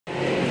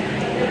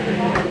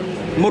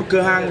Một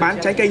cửa hàng bán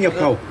trái cây nhập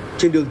khẩu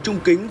trên đường Trung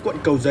Kính, quận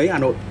Cầu Giấy, Hà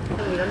Nội.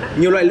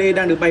 Nhiều loại lê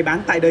đang được bày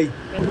bán tại đây,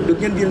 được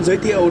nhân viên giới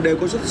thiệu đều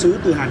có xuất xứ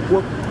từ Hàn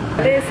Quốc.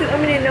 Lê sữa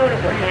lê nâu là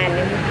của Hàn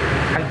này.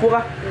 Hàn Quốc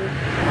á?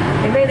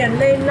 Cái đây là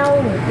lê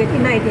nâu, cái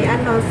này thì ăn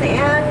nó sẽ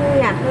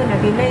nhạt hơn là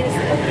cái lê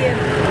sữa kia.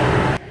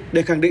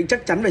 Để khẳng định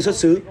chắc chắn về xuất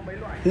xứ,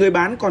 người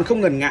bán còn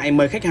không ngần ngại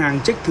mời khách hàng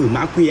check thử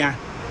mã QR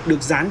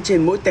được dán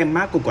trên mỗi tem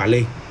mác của quả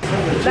lê.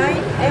 Đây,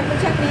 em cứ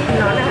check đi,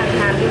 nó là hàng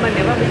Hàn nhưng mà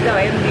nếu mà bây giờ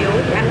em biếu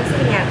thì ăn nó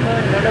sẽ nhạt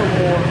hơn, nó đầu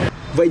mùa.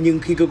 Vậy nhưng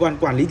khi cơ quan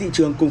quản lý thị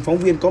trường cùng phóng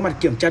viên có mặt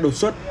kiểm tra đột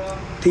xuất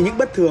thì những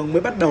bất thường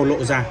mới bắt đầu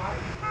lộ ra.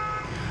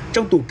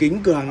 Trong tủ kính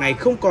cửa hàng này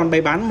không còn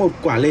bày bán một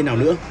quả lê nào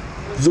nữa.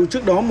 Dù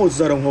trước đó 1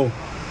 giờ đồng hồ,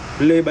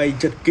 lê bày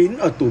chật kín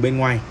ở tủ bên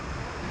ngoài.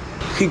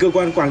 Khi cơ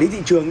quan quản lý thị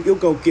trường yêu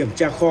cầu kiểm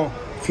tra kho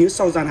phía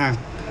sau gian hàng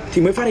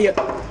thì mới phát hiện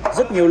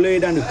rất nhiều lê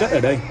đang được cất ở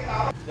đây.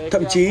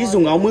 Thậm chí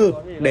dùng áo mưa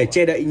để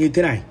che đậy như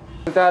thế này.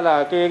 Thực ra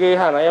là cái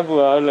hàng này em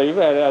vừa lấy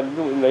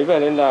về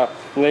nên là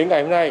lấy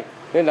ngày hôm nay.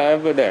 Nên là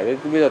em vừa để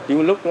bây giờ tí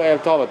một lúc em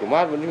cho vào tủ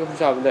mát vẫn không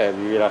sao để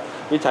vì là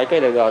cái trái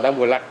cây này giờ đang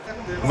mùa lạnh.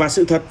 Và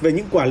sự thật về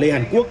những quả lê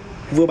Hàn Quốc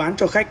vừa bán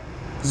cho khách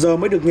giờ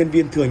mới được nhân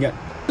viên thừa nhận.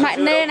 Loại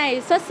lê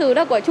này xuất xứ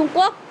là của Trung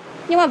Quốc.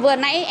 Nhưng mà vừa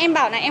nãy em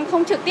bảo là em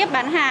không trực tiếp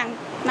bán hàng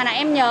mà là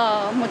em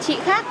nhờ một chị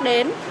khác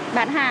đến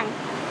bán hàng.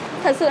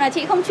 Thật sự là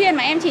chị không chuyên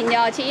mà em chỉ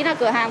nhờ chị là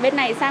cửa hàng bên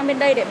này sang bên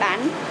đây để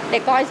bán, để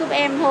coi giúp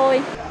em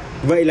thôi.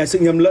 Vậy là sự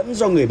nhầm lẫn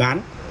do người bán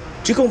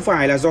chứ không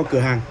phải là do cửa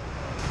hàng.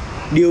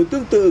 Điều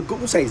tương tự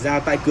cũng xảy ra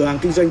tại cửa hàng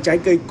kinh doanh trái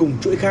cây cùng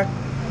chuỗi khác.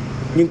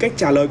 Nhưng cách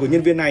trả lời của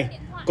nhân viên này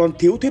còn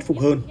thiếu thuyết phục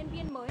hơn.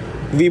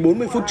 Vì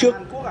 40 phút trước,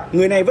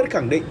 người này vẫn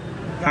khẳng định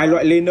hai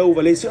loại lê nâu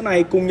và lê sữa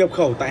này cùng nhập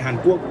khẩu tại Hàn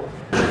Quốc.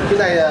 Cái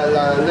này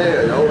là lê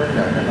ở đâu?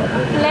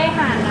 Lê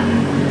Hàn ạ.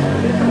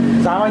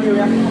 Giá bao nhiêu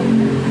nhá?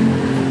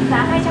 Giá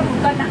 200 một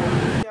cân ạ.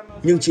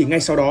 Nhưng chỉ ngay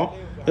sau đó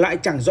lại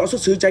chẳng rõ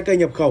xuất xứ trái cây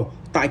nhập khẩu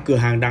tại cửa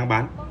hàng đang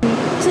bán.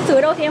 Xuất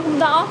xứ đâu thì em không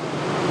rõ.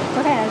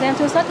 Có thể là em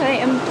chưa xuất, thế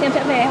em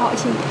sẽ về hỏi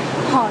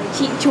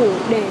chị chủ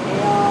để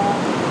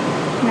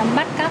nắm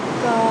bắt các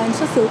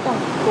xuất xứ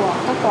của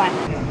các quán.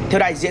 Theo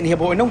đại diện Hiệp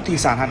hội Nông thủy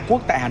sản Hàn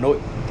Quốc tại Hà Nội,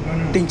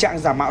 tình trạng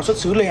giả mạo xuất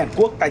xứ lê Hàn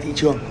Quốc tại thị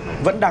trường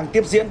vẫn đang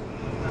tiếp diễn.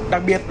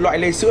 Đặc biệt loại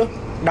lê sữa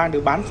đang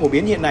được bán phổ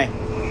biến hiện nay.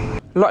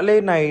 Loại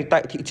lê này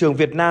tại thị trường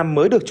Việt Nam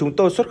mới được chúng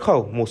tôi xuất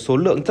khẩu một số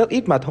lượng rất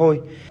ít mà thôi.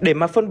 Để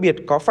mà phân biệt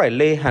có phải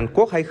lê Hàn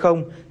Quốc hay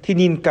không thì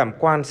nhìn cảm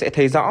quan sẽ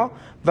thấy rõ.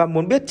 Và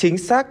muốn biết chính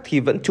xác thì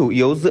vẫn chủ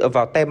yếu dựa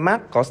vào tem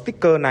mác có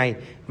sticker này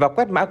và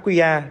quét mã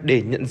QR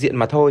để nhận diện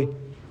mà thôi.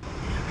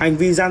 Hành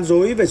vi gian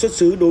dối về xuất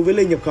xứ đối với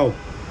lê nhập khẩu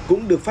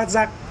cũng được phát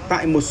giác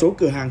tại một số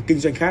cửa hàng kinh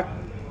doanh khác.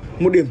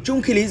 Một điểm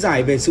chung khi lý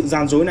giải về sự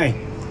gian dối này,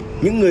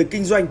 những người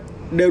kinh doanh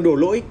đều đổ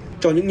lỗi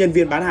cho những nhân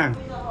viên bán hàng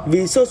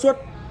vì sơ suất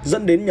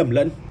dẫn đến nhầm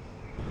lẫn.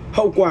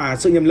 Hậu quả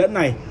sự nhầm lẫn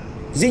này,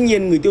 dĩ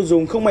nhiên người tiêu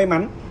dùng không may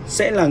mắn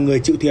sẽ là người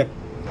chịu thiệt.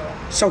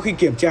 Sau khi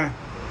kiểm tra,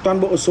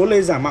 toàn bộ số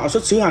lê giả mạo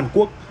xuất xứ Hàn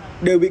Quốc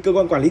đều bị cơ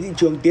quan quản lý thị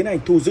trường tiến hành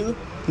thu giữ,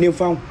 niêm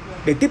phong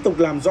để tiếp tục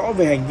làm rõ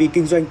về hành vi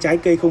kinh doanh trái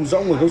cây không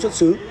rõ nguồn gốc xuất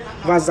xứ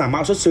và giả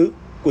mạo xuất xứ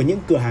của những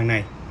cửa hàng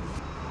này.